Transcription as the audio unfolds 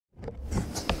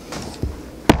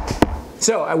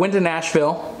So I went to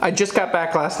Nashville. I just got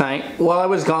back last night. While I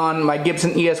was gone, my Gibson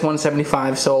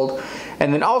ES-175 sold.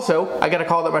 And then also, I got a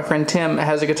call that my friend Tim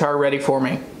has a guitar ready for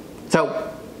me.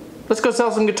 So, let's go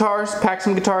sell some guitars, pack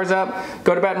some guitars up,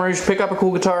 go to Baton Rouge, pick up a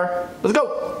cool guitar. Let's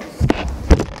go!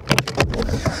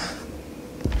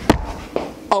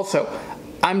 Also,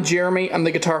 I'm Jeremy, I'm the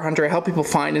guitar hunter. I help people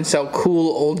find and sell cool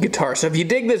old guitars. So if you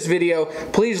dig this video,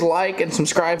 please like and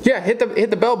subscribe. Yeah, hit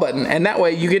the bell button, and that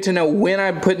way you get to know when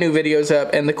I put new videos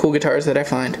up and the cool guitars that I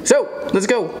find. So, let's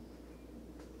go.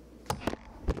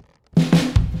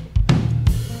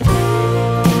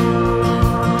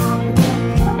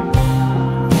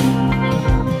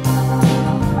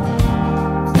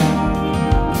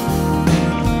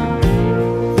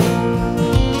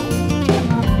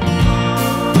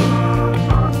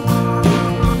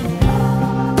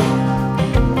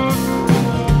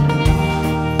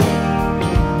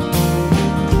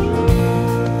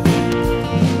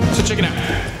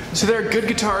 So there are good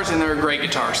guitars and there are great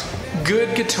guitars.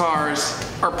 Good guitars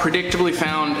are predictably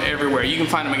found everywhere. You can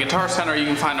find them at Guitar Center, you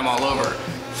can find them all over.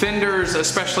 Fenders,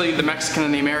 especially the Mexican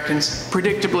and the Americans,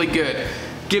 predictably good.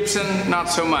 Gibson, not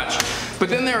so much. But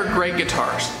then there are great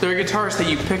guitars. There are guitars that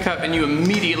you pick up and you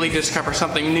immediately discover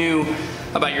something new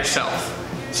about yourself.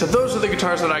 So those are the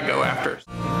guitars that I go after.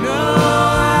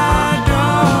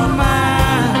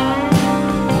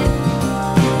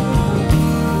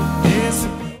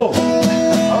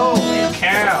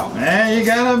 You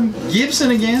got a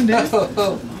Gibson again, dude.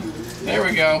 There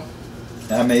we go.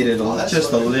 I made it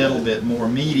just a little bit more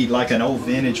meaty, like an old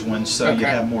vintage one, so you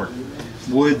have more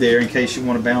wood there in case you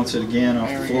want to bounce it again off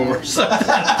the floor. So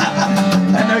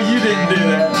I know you didn't do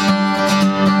that.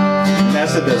 And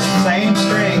that's at the same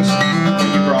strings when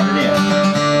you brought it in.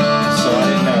 So I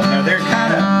didn't know. Now they're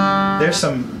kind of, there's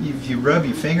some, if you rub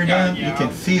your finger down, you can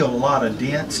feel a lot of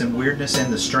dents and weirdness in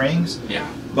the strings. Yeah.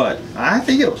 But I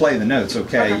think it'll play the notes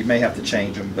okay. You may have to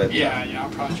change them, but yeah, I'll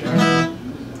probably change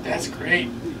them. That's great.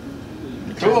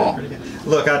 Cool.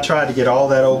 Look, I tried to get all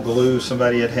that old glue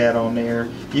somebody had on there.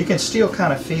 You can still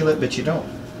kind of feel it, but you don't.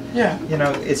 Yeah. You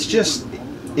know, it's just,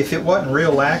 if it wasn't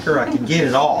real lacquer, I could get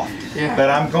it off. Yeah. But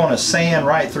I'm going to sand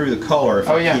right through the color if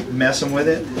I keep messing with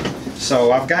it.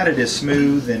 So I've got it as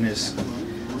smooth and as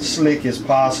slick as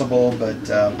possible,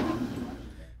 but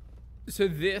so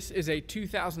this is a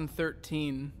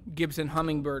 2013 Gibson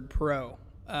Hummingbird Pro.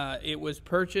 It was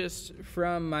purchased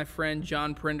from my friend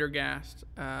John Prendergast,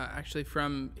 actually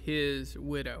from his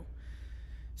widow.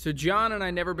 So John and I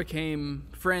never became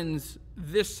friends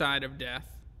this side of death.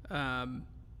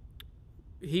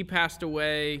 He passed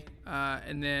away,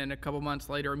 and then a couple months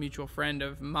later, a mutual friend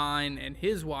of mine and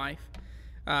his wife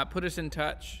put us in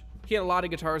touch. He had a lot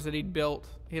of guitars that he'd built.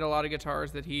 He had a lot of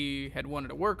guitars that he had wanted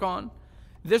to work on.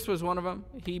 This was one of them.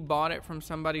 He bought it from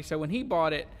somebody. So when he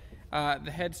bought it,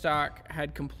 the headstock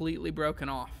had completely broken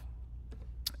off.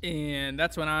 And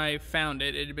that's when I found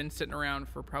it. It had been sitting around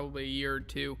for probably a year or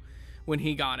two when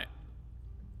he got it.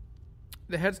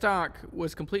 The headstock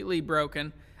was completely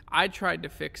broken. I tried to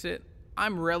fix it.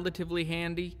 I'm relatively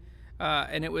handy,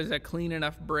 and it was a clean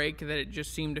enough break that it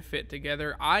just seemed to fit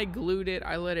together. I glued it.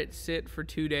 I let it sit for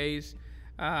 2 days.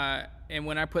 And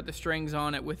when I put the strings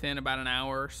on it within about an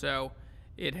hour or so,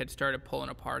 it had started pulling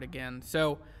apart again.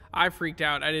 So I freaked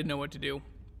out. I didn't know what to do.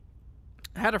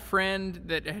 I had a friend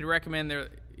that had recommended,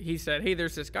 he said, hey,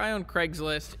 there's this guy on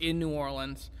Craigslist in New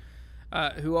Orleans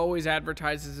who always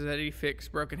advertises that he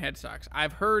fixed broken headstocks.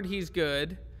 I've heard he's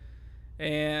good.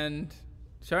 And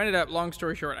so I ended up, long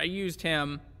story short, I used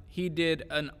him. He did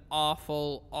an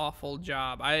awful, awful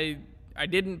job. I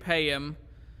didn't pay him,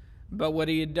 but what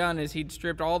he had done is he'd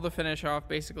stripped all the finish off,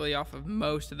 basically off of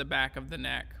most of the back of the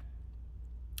neck.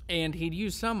 And he'd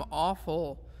used some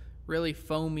awful, really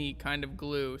foamy kind of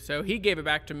glue. So he gave it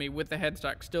back to me with the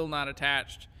headstock still not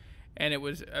attached, and it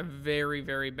was a very,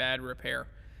 very bad repair.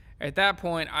 At that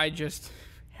point, I just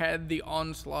had the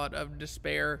onslaught of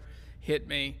despair hit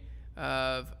me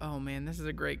of, oh man, this is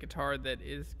a great guitar that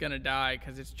is going to die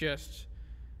because it's just,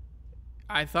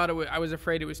 I was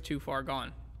afraid it was too far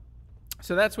gone.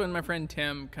 So that's when my friend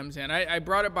Tim comes in. I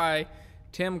brought it by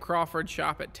Tim Crawford's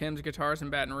shop at Tim's Guitars in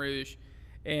Baton Rouge.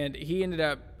 And he ended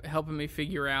up helping me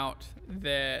figure out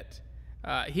that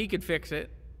he could fix it.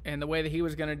 And the way that he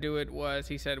was going to do it was,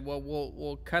 he said, well,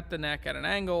 we'll cut the neck at an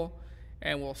angle,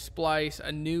 and we'll splice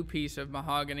a new piece of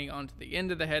mahogany onto the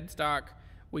end of the headstock.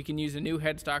 We can use a new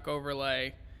headstock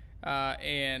overlay,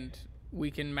 and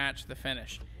we can match the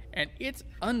finish. And it's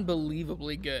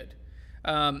unbelievably good.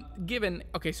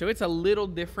 Okay, so it's a little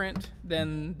different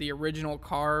than the original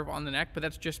carve on the neck, but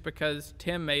that's just because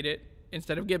Tim made it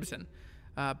instead of Gibson.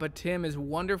 but Tim is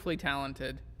wonderfully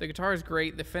talented. The guitar is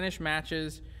great. The finish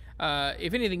matches.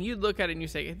 If anything, you'd look at it and you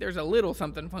say, there's a little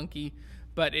something funky,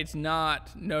 but it's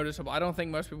not noticeable. I don't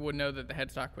think most people would know that the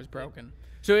headstock was broken.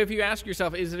 So if you ask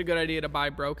yourself, is it a good idea to buy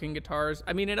broken guitars?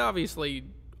 I mean, it obviously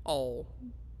all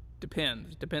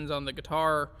depends. It depends on the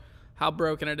guitar, how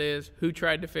broken it is, who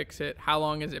tried to fix it, how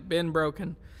long has it been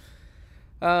broken.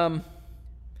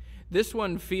 This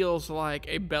one feels like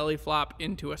a belly flop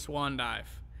into a swan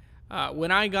dive.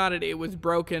 When I got it, it was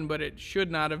broken, but it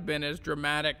should not have been as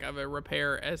dramatic of a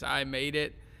repair as I made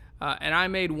it. And I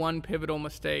made one pivotal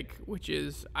mistake, which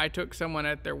is I took someone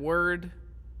at their word,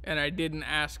 and I didn't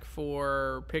ask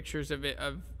for pictures of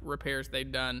repairs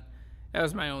they'd done. That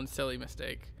was my own silly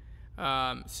mistake.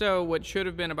 So what should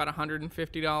have been about a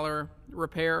 $150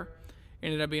 repair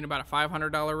ended up being about a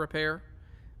 $500 repair.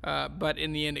 But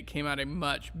in the end, it came out a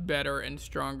much better and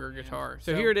stronger guitar.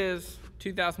 So here it is,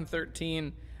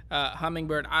 2013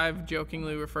 Hummingbird. I've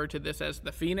jokingly referred to this as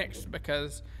the Phoenix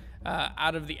because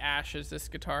out of the ashes, this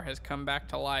guitar has come back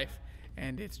to life,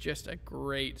 and it's just a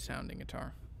great sounding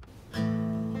guitar.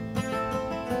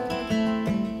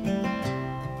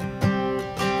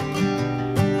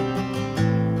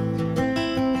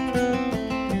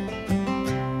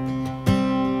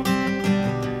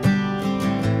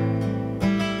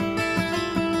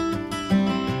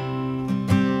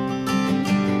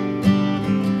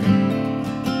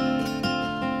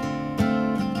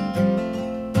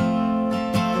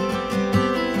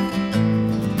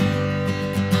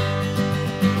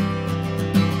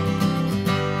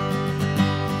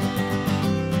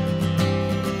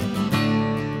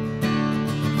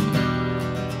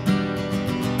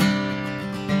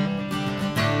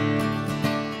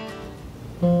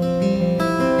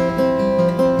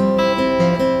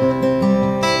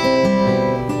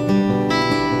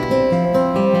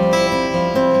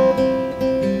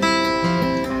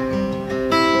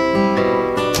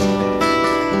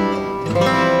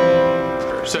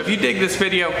 So if you dig this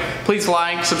video, please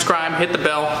like, subscribe, hit the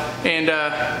bell,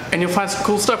 and you'll find some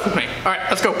cool stuff with me. All right,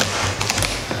 let's go.